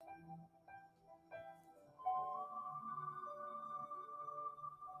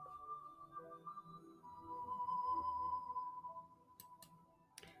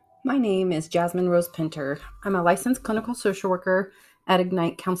My name is Jasmine Rose Pinter. I'm a licensed clinical social worker at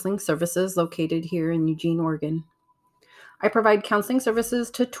Ignite Counseling Services located here in Eugene, Oregon. I provide counseling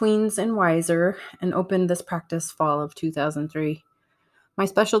services to tweens and wiser and opened this practice fall of 2003. My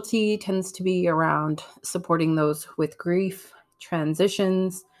specialty tends to be around supporting those with grief,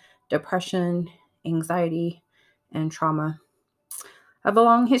 transitions, depression, anxiety, and trauma. I have a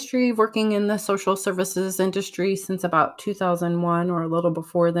long history of working in the social services industry since about 2001 or a little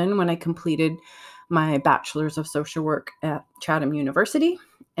before then when I completed my bachelor's of social work at Chatham University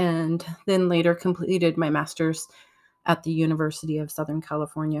and then later completed my master's at the University of Southern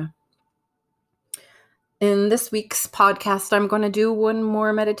California. In this week's podcast, I'm going to do one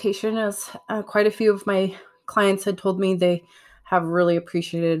more meditation as quite a few of my clients had told me they have really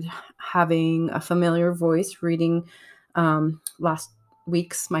appreciated having a familiar voice reading last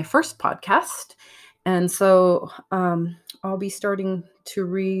week's my first podcast. And so I'll be starting to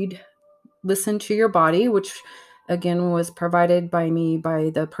read Listen to Your Body, which again was provided by me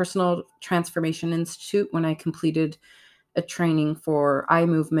by the Personal Transformation Institute when I completed a training for eye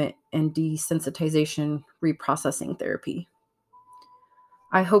movement and desensitization reprocessing therapy.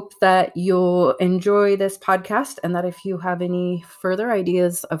 I hope that you'll enjoy this podcast and that if you have any further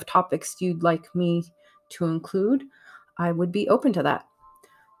ideas of topics you'd like me to include, I would be open to that.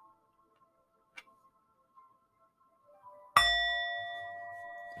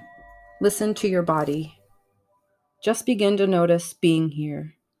 Listen to your body. Just begin to notice being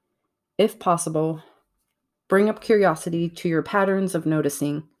here. If possible, bring up curiosity to your patterns of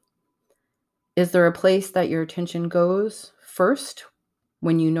noticing. Is there a place that your attention goes first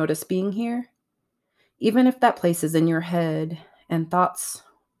when you notice being here? Even if that place is in your head and thoughts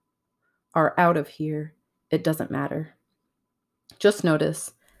are out of here, it doesn't matter. Just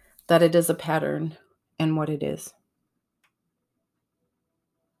notice that it is a pattern and what it is.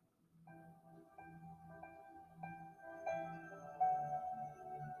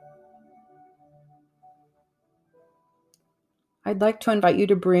 I'd like to invite you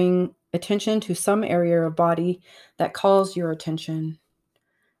to bring attention to some area of body that calls your attention.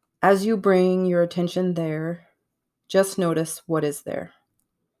 As you bring your attention there, just notice what is there.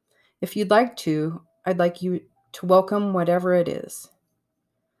 If you'd like to, I'd like you to welcome whatever it is.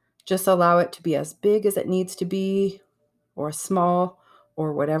 Just allow it to be as big as it needs to be, or small,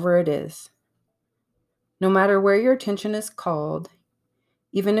 or whatever it is. No matter where your attention is called,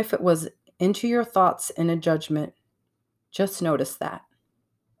 even if it was into your thoughts in a judgment, just notice that.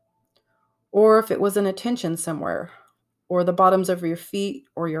 Or if it was an attention somewhere, or the bottoms of your feet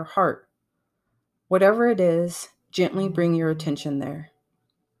or your heart, whatever it is, gently bring your attention there.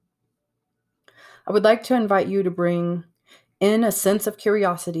 I would like to invite you to bring in a sense of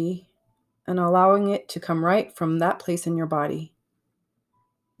curiosity and allowing it to come right from that place in your body.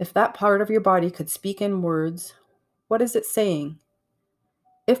 If that part of your body could speak in words, what is it saying?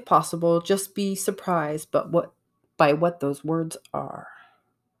 If possible, just be surprised by what those words are.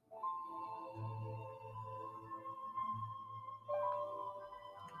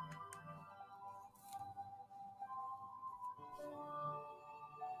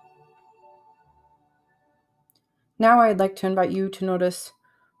 Now I'd like to invite you to notice,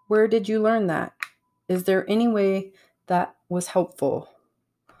 where did you learn that? Is there any way that was helpful?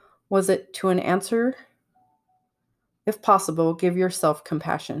 Was it to an answer? If possible, give yourself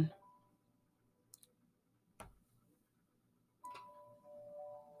compassion.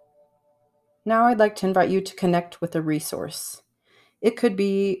 Now I'd like to invite you to connect with a resource. It could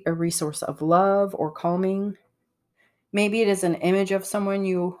be a resource of love or calming. Maybe it is an image of someone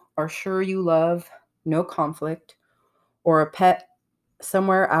you are sure you love, no conflict, or a pet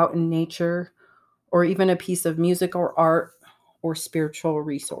somewhere out in nature, or even a piece of music or art or spiritual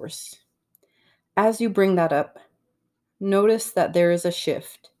resource. As you bring that up, notice that there is a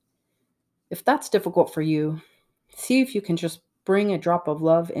shift. If that's difficult for you, see if you can just bring a drop of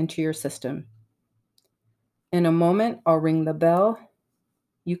love into your system. In a moment, I'll ring the bell.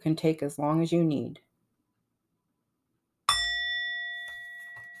 You can take as long as you need.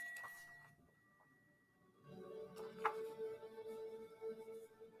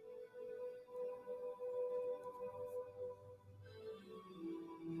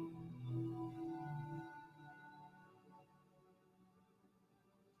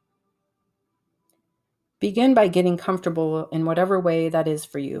 Begin by getting comfortable in whatever way that is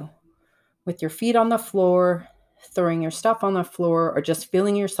for you, with your feet on the floor, throwing your stuff on the floor, or just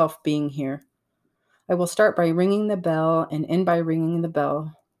feeling yourself being here. I will start by ringing the bell and end by ringing the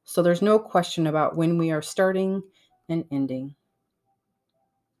bell, so there's no question about when we are starting and ending.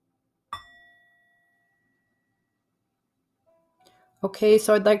 Okay,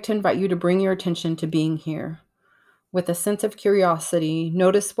 so I'd like to invite you to bring your attention to being here. With a sense of curiosity,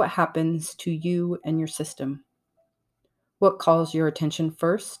 notice what happens to you and your system. What calls your attention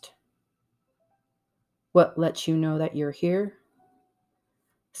first? What lets you know that you're here?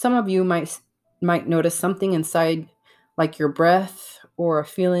 Some of you might notice something inside, like your breath or a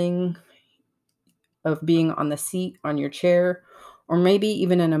feeling of being on the seat on your chair, or maybe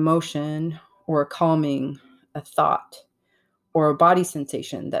even an emotion or a calming, a thought, or a body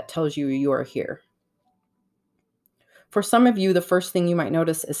sensation that tells you you are here. For some of you, the first thing you might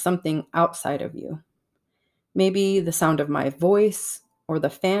notice is something outside of you. Maybe the sound of my voice, or the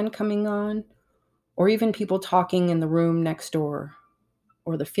fan coming on, or even people talking in the room next door,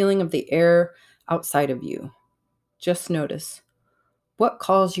 or the feeling of the air outside of you. Just notice what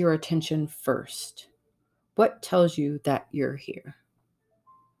calls your attention first. What tells you that you're here?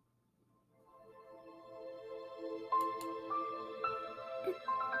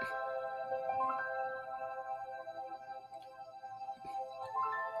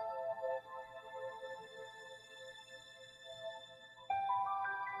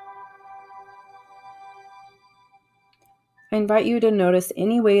 I invite you to notice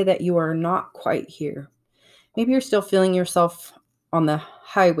any way that you are not quite here. Maybe you're still feeling yourself on the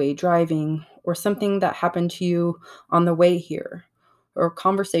highway driving, or something that happened to you on the way here, or a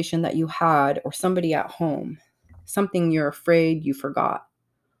conversation that you had, or somebody at home, something you're afraid you forgot.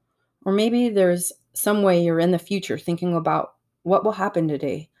 Or maybe there's some way you're in the future thinking about what will happen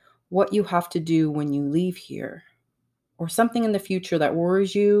today, what you have to do when you leave here, or something in the future that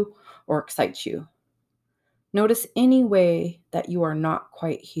worries you or excites you. Notice any way that you are not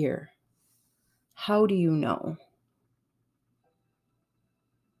quite here. How do you know?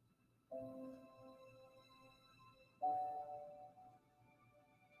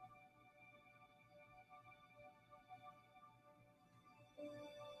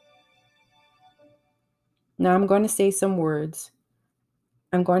 Now I'm going to say some words.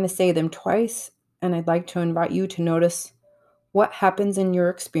 I'm going to say them twice, and I'd like to invite you to notice what happens in your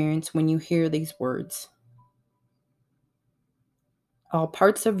experience when you hear these words. All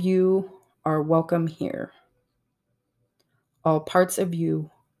parts of you are welcome here. All parts of you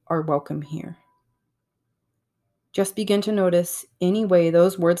are welcome here. Just begin to notice any way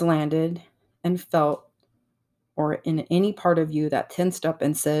those words landed and felt, or in any part of you that tensed up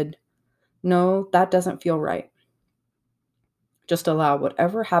and said, "No, that doesn't feel right." Just allow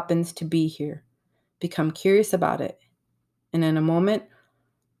whatever happens to be here. Become curious about it. And in a moment,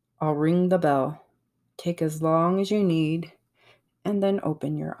 I'll ring the bell. Take as long as you need, and then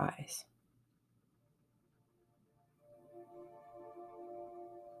open your eyes.